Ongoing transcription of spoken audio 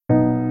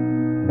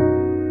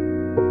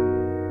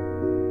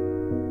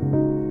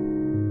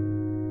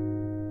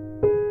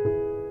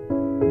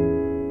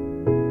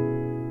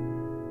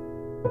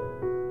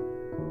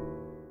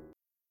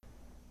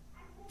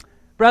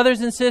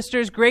Brothers and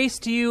sisters, grace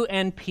to you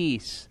and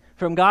peace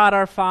from God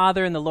our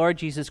Father and the Lord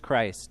Jesus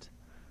Christ.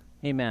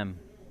 Amen.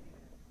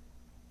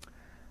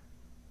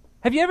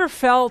 Have you ever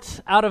felt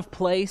out of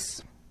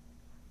place?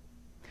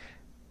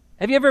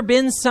 Have you ever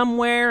been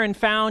somewhere and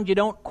found you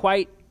don't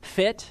quite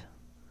fit?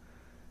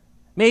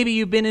 Maybe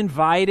you've been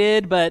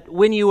invited, but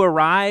when you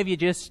arrive, you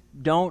just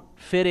don't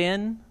fit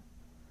in.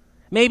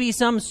 Maybe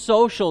some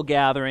social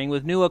gathering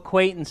with new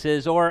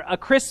acquaintances, or a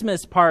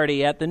Christmas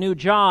party at the new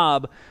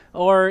job,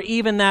 or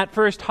even that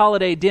first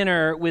holiday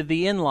dinner with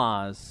the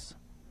in-laws.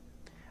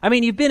 I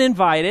mean, you've been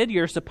invited,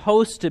 you're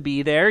supposed to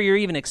be there, you're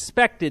even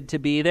expected to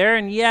be there,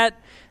 and yet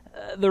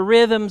the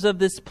rhythms of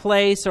this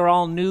place are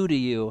all new to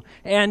you,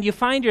 and you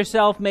find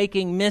yourself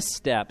making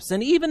missteps.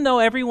 And even though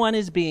everyone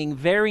is being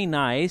very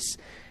nice,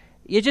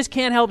 you just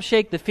can't help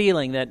shake the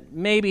feeling that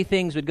maybe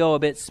things would go a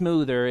bit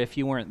smoother if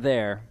you weren't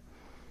there.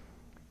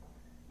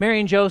 Mary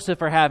and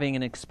Joseph are having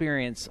an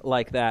experience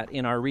like that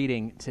in our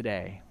reading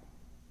today.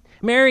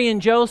 Mary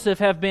and Joseph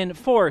have been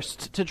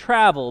forced to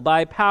travel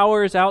by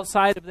powers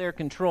outside of their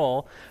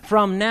control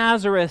from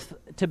Nazareth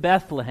to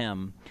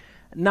Bethlehem.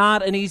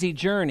 Not an easy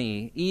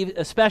journey,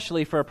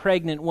 especially for a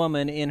pregnant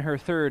woman in her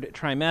third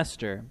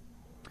trimester.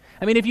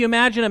 I mean, if you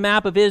imagine a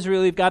map of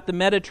Israel, you've got the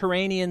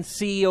Mediterranean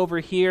Sea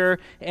over here,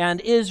 and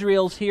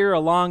Israel's here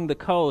along the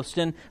coast.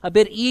 And a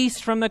bit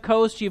east from the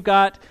coast, you've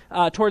got,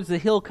 towards the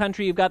hill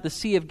country, you've got the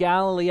Sea of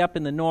Galilee up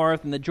in the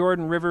north, and the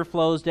Jordan River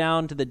flows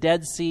down to the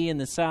Dead Sea in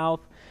the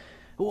south.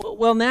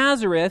 Well,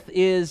 Nazareth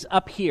is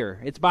up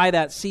here. It's by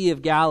that Sea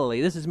of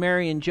Galilee. This is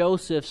Mary and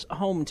Joseph's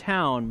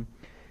hometown.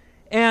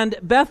 And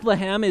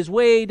Bethlehem is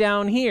way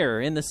down here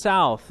in the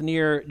south,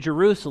 near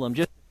Jerusalem,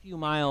 just a few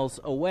miles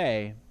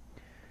away.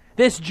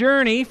 This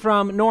journey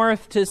from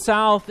north to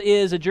south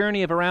is a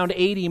journey of around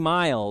 80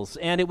 miles,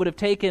 and it would have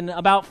taken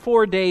about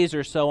 4 days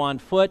or so on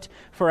foot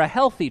for a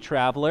healthy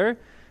traveler.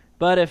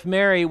 But if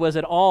Mary was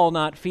at all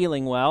not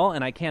feeling well,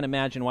 and I can't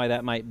imagine why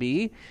that might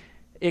be,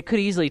 it could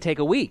easily take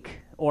a week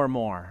or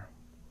more.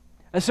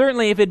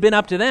 Certainly, if it had been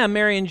up to them,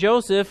 Mary and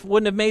Joseph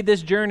wouldn't have made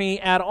this journey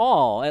at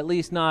all, at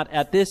least not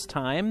at this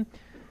time.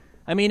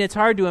 I mean, it's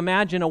hard to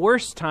imagine a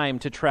worse time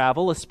to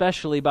travel,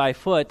 especially by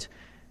foot,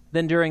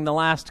 than during the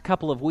last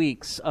couple of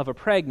weeks of a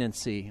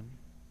pregnancy.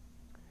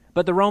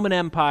 But the Roman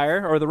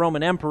Empire, or the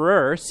Roman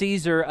Emperor,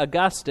 Caesar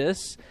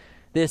Augustus,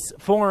 this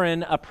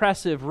foreign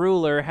oppressive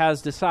ruler,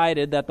 has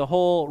decided that the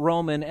whole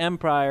Roman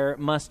Empire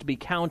must be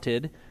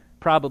counted,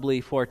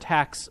 probably for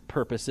tax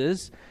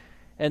purposes.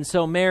 And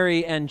so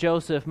Mary and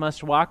Joseph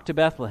must walk to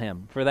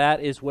Bethlehem, for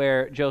that is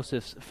where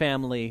Joseph's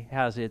family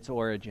has its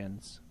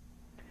origins.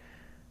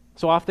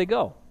 So off they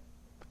go,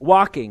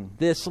 walking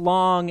this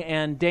long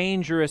and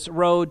dangerous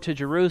road to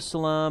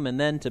Jerusalem and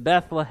then to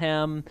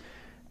Bethlehem.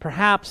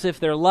 Perhaps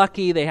if they're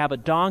lucky, they have a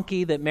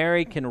donkey that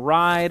Mary can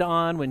ride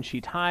on when she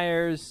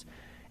tires.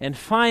 And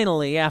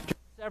finally, after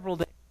several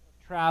days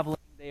of traveling,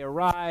 they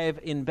arrive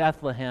in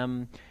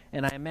Bethlehem,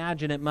 and I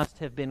imagine it must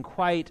have been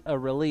quite a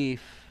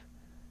relief,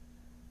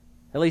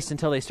 at least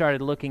until they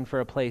started looking for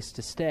a place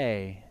to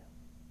stay.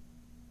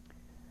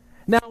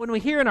 Now, when we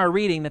hear in our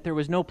reading that there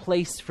was no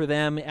place for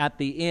them at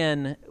the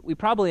inn, we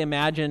probably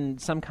imagine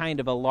some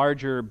kind of a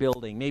larger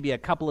building, maybe a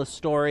couple of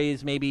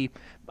stories, maybe,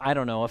 I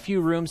don't know, a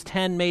few rooms,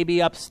 10 maybe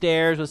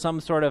upstairs with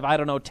some sort of,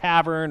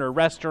 tavern or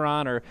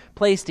restaurant or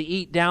place to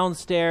eat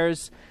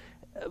downstairs.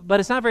 But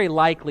it's not very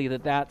likely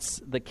that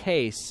that's the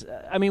case.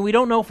 I mean, we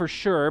don't know for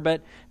sure,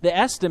 but the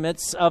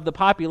estimates of the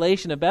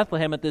population of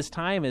Bethlehem at this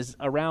time is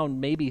around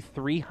maybe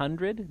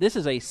 300. This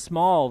is a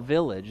small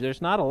village.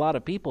 There's not a lot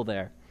of people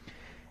there.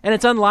 And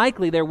it's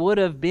unlikely there would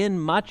have been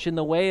much in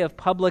the way of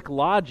public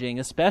lodging,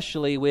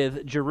 especially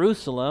with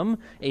Jerusalem,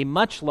 a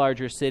much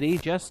larger city,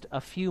 just a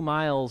few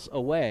miles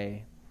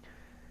away.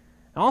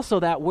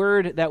 Also, that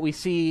word that we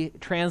see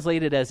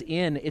translated as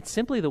inn, it's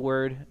simply the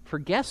word for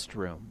guest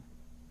room.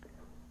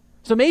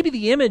 So maybe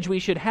the image we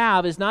should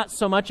have is not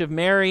so much of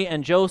Mary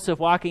and Joseph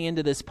walking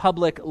into this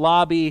public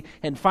lobby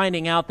and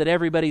finding out that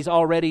everybody's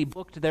already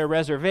booked their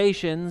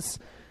reservations,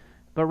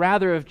 but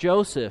rather of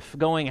Joseph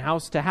going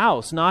house to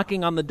house,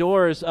 knocking on the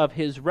doors of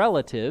his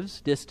relatives,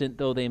 distant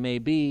though they may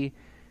be,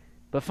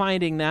 but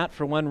finding that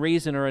for one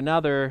reason or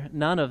another,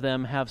 none of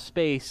them have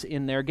space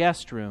in their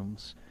guest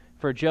rooms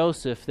for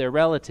Joseph, their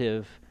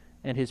relative,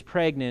 and his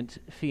pregnant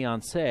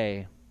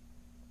fiancée.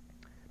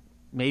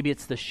 Maybe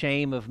it's the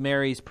shame of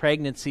Mary's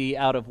pregnancy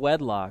out of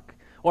wedlock,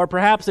 or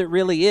perhaps it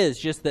really is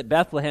just that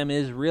Bethlehem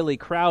is really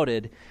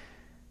crowded.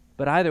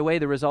 But either way,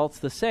 the result's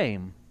the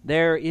same.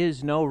 There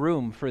is no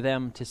room for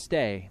them to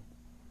stay.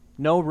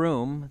 No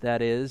room, that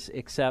is,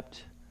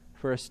 except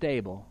for a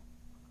stable.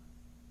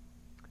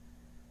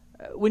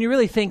 When you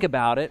really think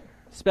about it,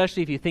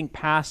 especially if you think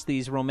past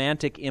these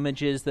romantic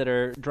images that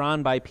are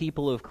drawn by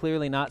people who have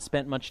clearly not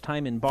spent much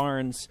time in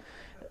barns,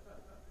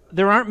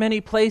 there aren't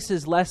many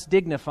places less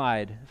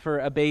dignified for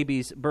a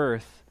baby's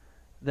birth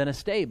than a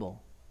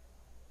stable.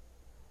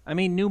 I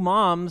mean, new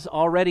moms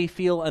already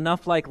feel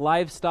enough like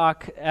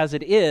livestock as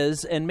it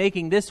is, and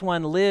making this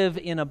one live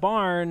in a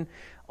barn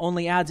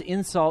only adds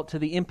insult to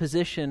the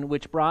imposition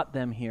which brought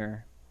them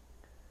here.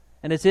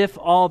 And as if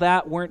all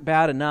that weren't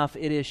bad enough,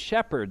 it is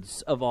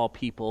shepherds of all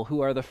people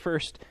who are the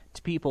first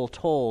people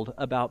told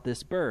about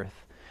this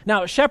birth.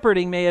 Now,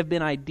 shepherding may have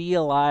been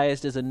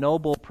idealized as a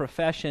noble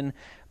profession,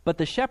 but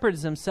the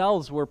shepherds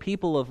themselves were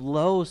people of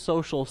low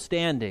social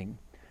standing.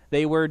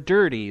 They were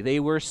dirty, they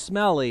were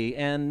smelly,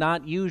 and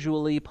not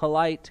usually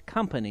polite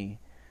company.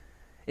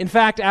 In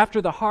fact,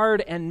 after the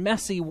hard and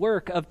messy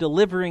work of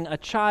delivering a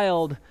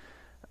child,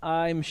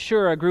 I'm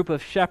sure a group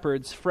of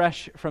shepherds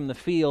fresh from the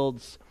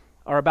fields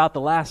are about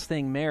the last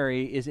thing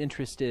Mary is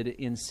interested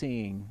in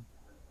seeing.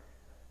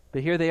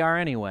 But here they are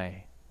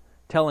anyway,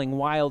 telling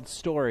wild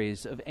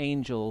stories of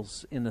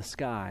angels in the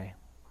sky.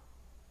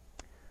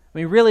 I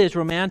mean, really, as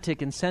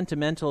romantic and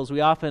sentimental as we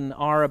often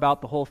are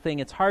about the whole thing,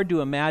 it's hard to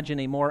imagine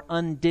a more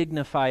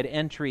undignified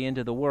entry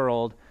into the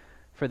world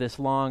for this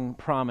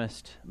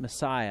long-promised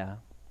Messiah.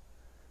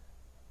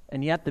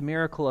 And yet the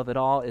miracle of it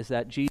all is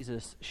that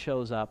Jesus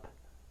shows up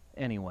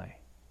anyway.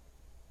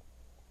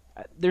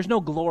 There's no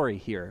glory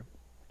here.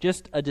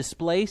 Just a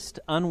displaced,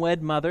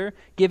 unwed mother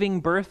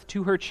giving birth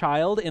to her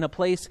child in a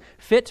place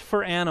fit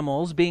for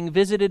animals, being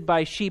visited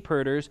by sheep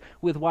herders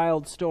with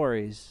wild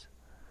stories.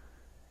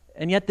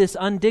 And yet this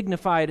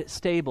undignified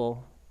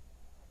stable,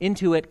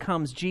 into it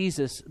comes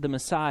Jesus, the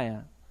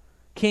Messiah,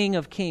 King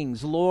of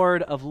kings,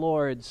 Lord of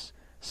lords,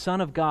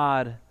 Son of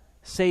God,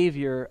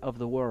 Savior of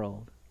the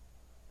world.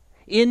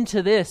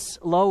 Into this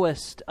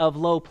lowest of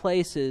low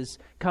places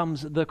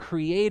comes the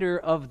Creator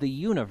of the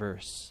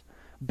universe,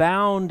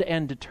 bound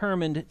and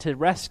determined to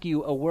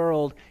rescue a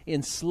world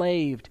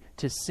enslaved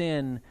to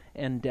sin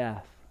and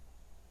death.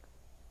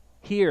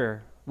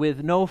 Here,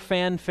 with no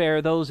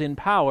fanfare those in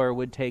power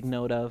would take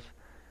note of,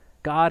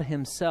 God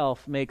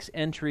himself makes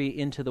entry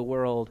into the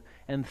world,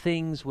 and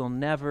things will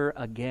never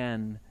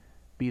again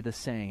be the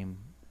same.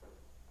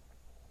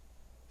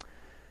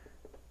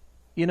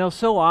 You know,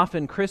 so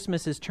often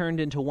Christmas is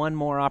turned into one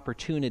more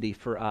opportunity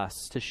for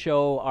us to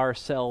show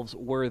ourselves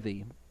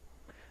worthy.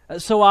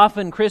 So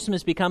often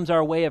Christmas becomes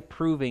our way of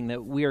proving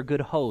that we are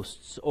good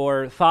hosts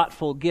or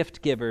thoughtful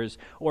gift givers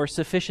or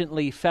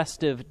sufficiently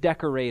festive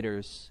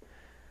decorators.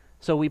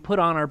 So we put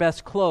on our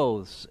best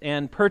clothes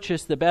and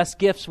purchase the best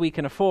gifts we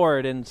can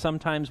afford and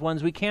sometimes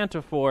ones we can't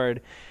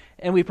afford.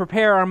 And we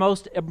prepare our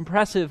most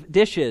impressive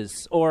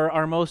dishes or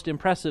our most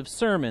impressive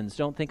sermons.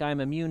 Don't think I'm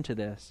immune to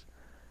this.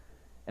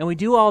 And we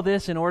do all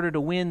this in order to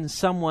win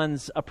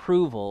someone's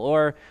approval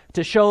or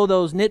to show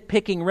those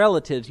nitpicking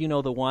relatives, you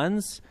know the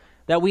ones,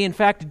 that we in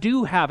fact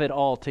do have it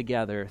all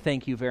together,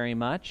 thank you very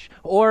much,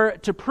 or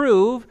to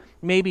prove,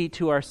 maybe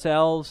to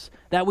ourselves,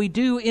 that we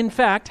do in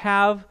fact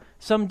have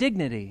some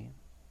dignity.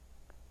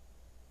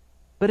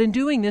 But in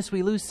doing this,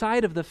 we lose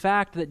sight of the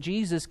fact that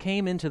Jesus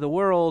came into the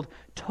world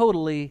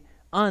totally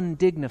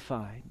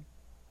undignified.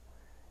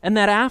 And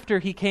that after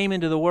he came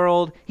into the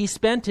world, he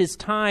spent his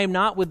time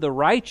not with the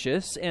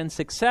righteous and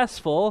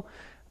successful,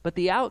 but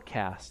the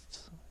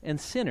outcasts and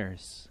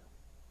sinners.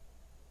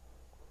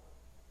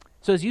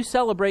 So as you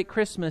celebrate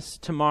Christmas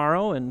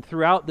tomorrow and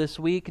throughout this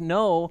week,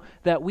 know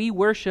that we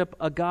worship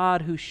a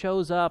God who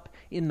shows up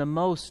in the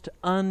most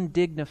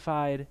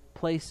undignified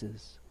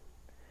places.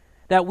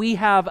 That we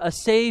have a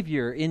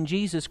Savior in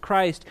Jesus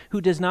Christ who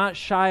does not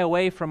shy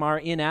away from our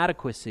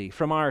inadequacy,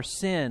 from our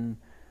sin,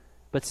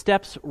 but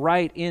steps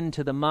right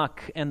into the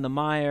muck and the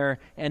mire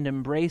and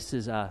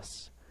embraces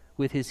us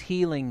with his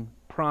healing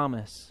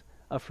promise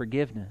of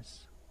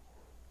forgiveness.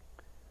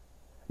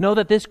 Know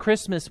that this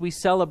Christmas we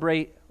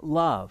celebrate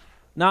love.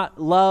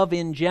 Not love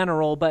in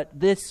general, but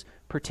this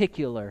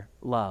particular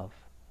love.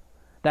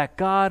 That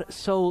God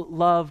so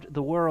loved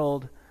the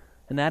world,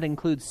 and that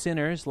includes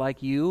sinners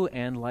like you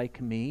and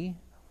like me,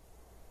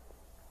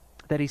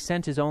 that he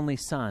sent his only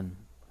Son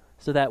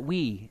so that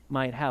we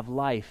might have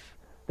life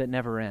that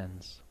never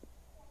ends.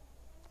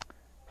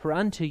 For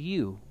unto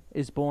you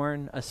is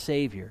born a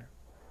Savior,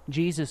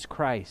 Jesus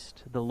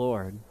Christ the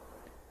Lord.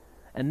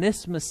 And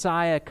this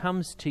Messiah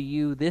comes to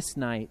you this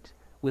night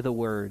with a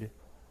word,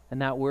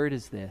 and that word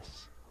is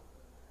this: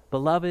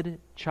 Beloved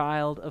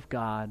child of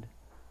God,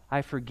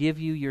 I forgive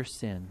you your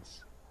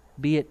sins.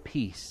 Be at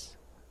peace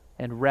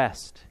and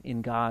rest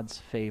in God's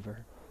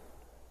favor.